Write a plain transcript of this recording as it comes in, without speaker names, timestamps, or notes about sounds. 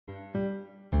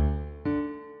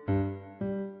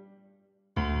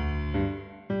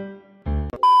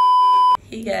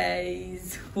Hey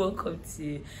guys, welcome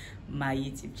to my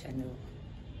YouTube channel.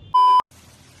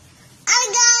 Hi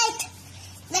guys,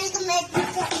 welcome back to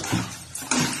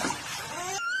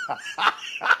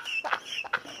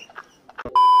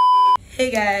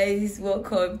Hey guys,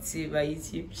 welcome to my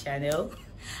YouTube channel.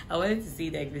 I wanted to say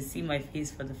that if you see my face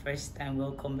for the first time,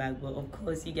 welcome back. But of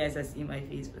course, you guys are seeing my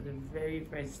face for the very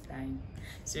first time.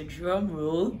 So drum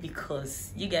roll,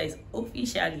 because you guys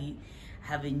officially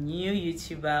have a new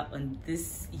YouTuber on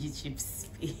this YouTube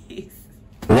space.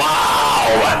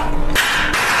 Wow!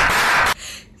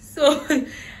 So,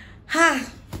 I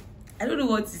don't know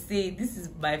what to say. This is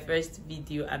my first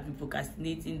video. I've been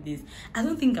procrastinating this. I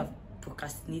don't think I've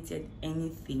procrastinated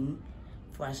anything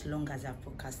for as long as I've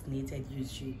procrastinated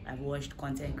YouTube. I've watched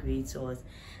content creators.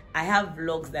 I have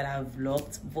vlogs that I've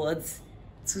vlogged, but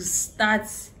to start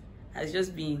has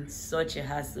just been such a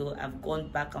hassle. I've gone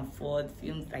back and forth,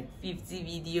 filmed like 50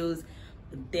 videos,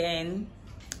 but then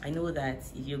I know that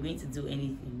if you're going to do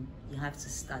anything, you have to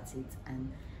start it,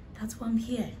 and that's why I'm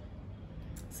here.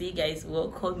 So you guys,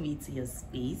 welcome me to your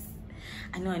space.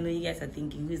 I know you guys are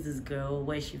thinking, who's this girl,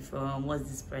 where's she from, what's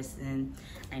this person?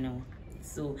 I know.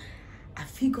 So I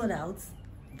figured out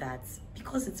that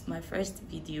because it's my first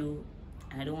video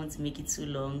and I don't want to make it too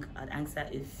long, I'll answer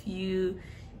a few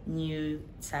new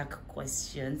tag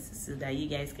questions so that you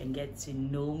guys can get to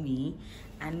know me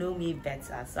and know me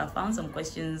better. So I found some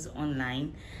questions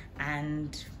online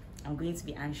and I'm going to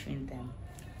be answering them.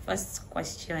 First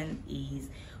question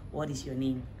is, what is your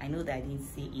name? I know that I didn't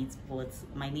say it, but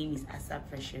my name is Asa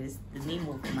Precious. The name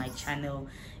of my channel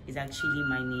is actually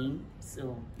my name.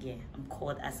 So yeah, I'm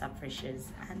called Asa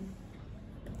Precious. And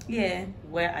yeah,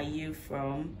 where are you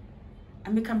from?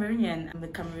 I'm a Cameroonian. I'm a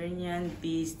Cameroonian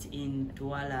based in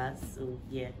Douala. So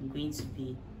yeah, I'm going to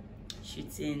be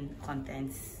shooting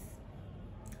content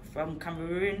from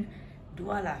Cameroon,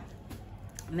 Douala.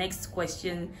 Next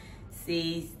question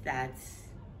says that,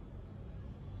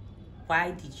 why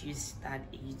did you start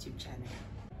a YouTube channel?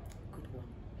 Good one.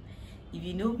 If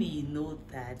you know me, you know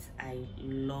that I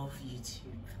love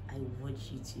YouTube. I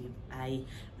watch YouTube. I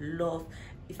love,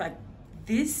 in fact,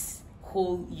 this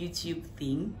whole YouTube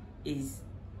thing is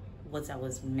what I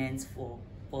was meant for.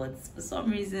 But for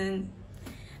some reason,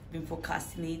 I've been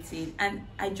procrastinating, and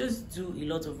I just do a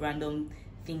lot of random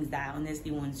things that I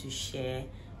honestly want to share.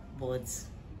 But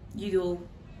you know,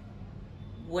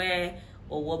 where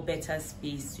or what better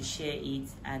space to share it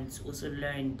and to also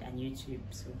learn than YouTube.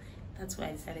 So that's why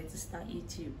I decided to start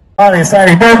YouTube.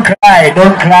 Sorry, don't cry, do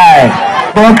it,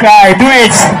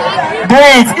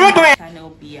 you do it.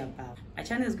 My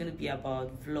channel is going to be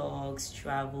about vlogs,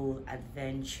 travel,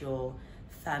 adventure,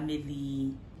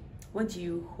 family. What do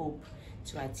you hope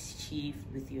to achieve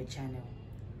with your channel?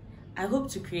 I hope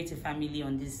to create a family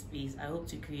on this space. I hope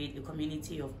to create a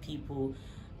community of people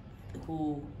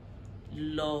who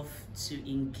love to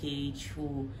engage,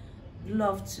 who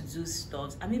love to do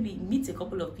stuff, and maybe meet a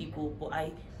couple of people. But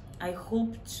I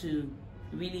hope to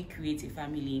really create a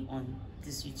family on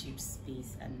this YouTube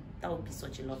space, and that would be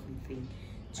such a lovely thing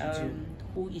to do.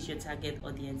 Who is your target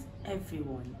audience?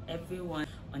 Everyone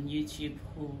on YouTube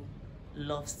who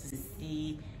loves to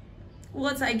see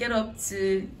what I get up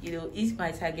to, you know, is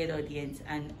my target audience.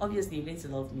 And obviously you're going to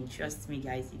love me. Trust me,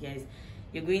 guys.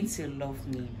 You're going to love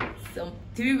me. So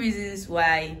 3 reasons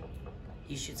why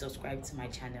you should subscribe to my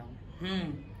channel.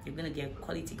 You're going to get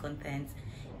quality content,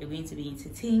 you're going to be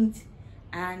entertained,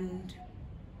 and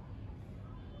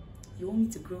you want me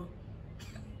to grow.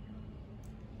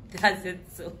 That's it.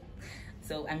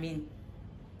 So I mean,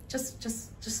 just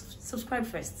subscribe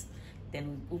first,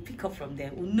 then we'll pick up from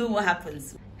there. We'll know what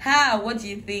happens. What do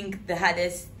you think the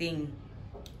hardest thing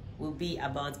will be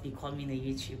about becoming a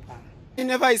YouTuber? You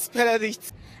never expected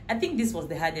it. I think this was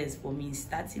the hardest for me.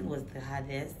 Starting was the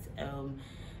hardest.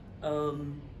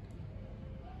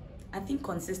 I think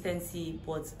consistency,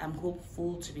 but I'm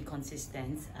hopeful to be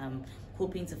consistent. I'm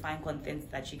hoping to find content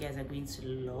that you guys are going to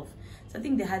love. So I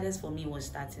think the hardest for me was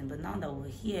starting, but now that we're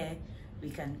here, we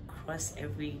can cross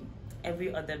every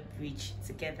other bridge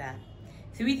together.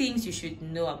 3 things you should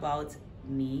know about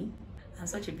me. I'm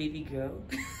such a baby girl.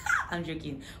 I'm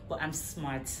joking, but I'm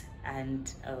smart,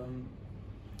 and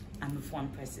I'm a fun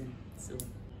person. So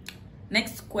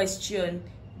next question,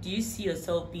 do you see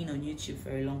yourself being on YouTube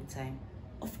for a long time?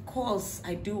 Of course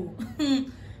I do.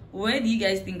 Where do you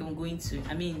guys think I'm going to?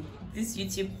 I mean, this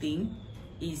YouTube thing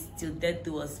is till death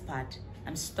do us part.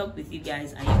 I'm stuck with you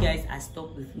guys, and you guys are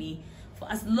stuck with me for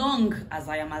as long as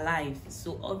I am alive.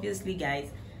 So obviously,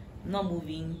 guys, I'm not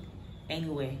moving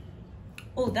anywhere.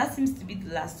 Oh, that seems to be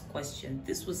the last question.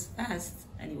 This was fast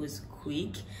and it was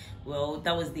quick. Well,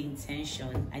 that was the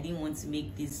intention. I didn't want to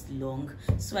make this long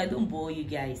so I don't bore you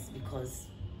guys, because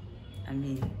I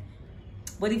mean,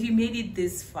 but if you made it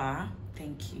this far,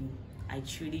 thank you. I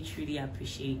truly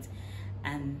appreciate.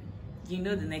 And you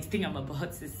know, the next thing I'm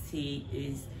about to say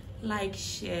is like,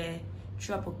 share,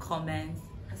 drop a comment,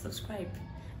 and subscribe.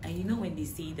 And you know, when they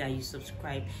say that you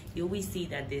subscribe, they always say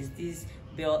that there's this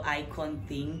bell icon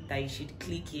thing that you should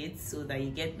click it so that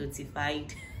you get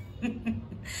notified.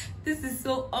 This is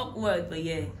so awkward, but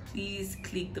yeah, please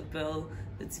click the bell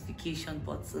notification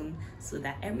button so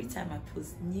that every time I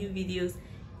post new videos,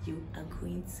 you are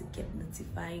going to get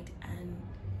notified and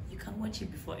you can watch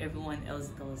it before everyone else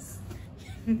does.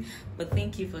 But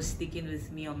thank you for sticking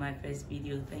with me on my first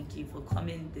video. Thank you for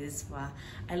coming this far.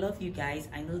 I love you guys.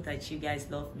 I know that you guys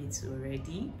love me too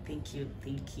already. Thank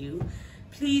you.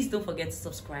 Please don't forget to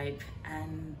subscribe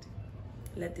and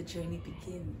let the journey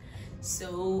begin.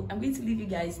 So I'm going to leave you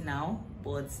guys now,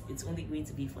 but it's only going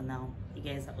to be for now. You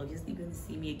guys are obviously going to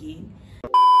see me again.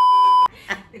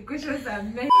 The questions are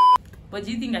many. But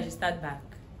do you think I should start back?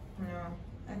 No,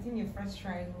 I think your first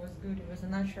try was good. It was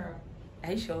natural.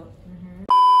 Are you sure?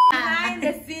 Behind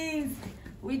the scenes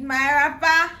with my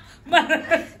rapper.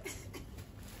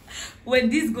 When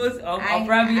this goes up, I'll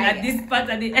probably at this part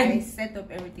at the I end. set up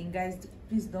everything, guys.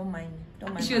 Please don't mind me.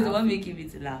 Don't mind. She was the one making me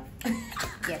to laugh.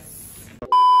 Yes.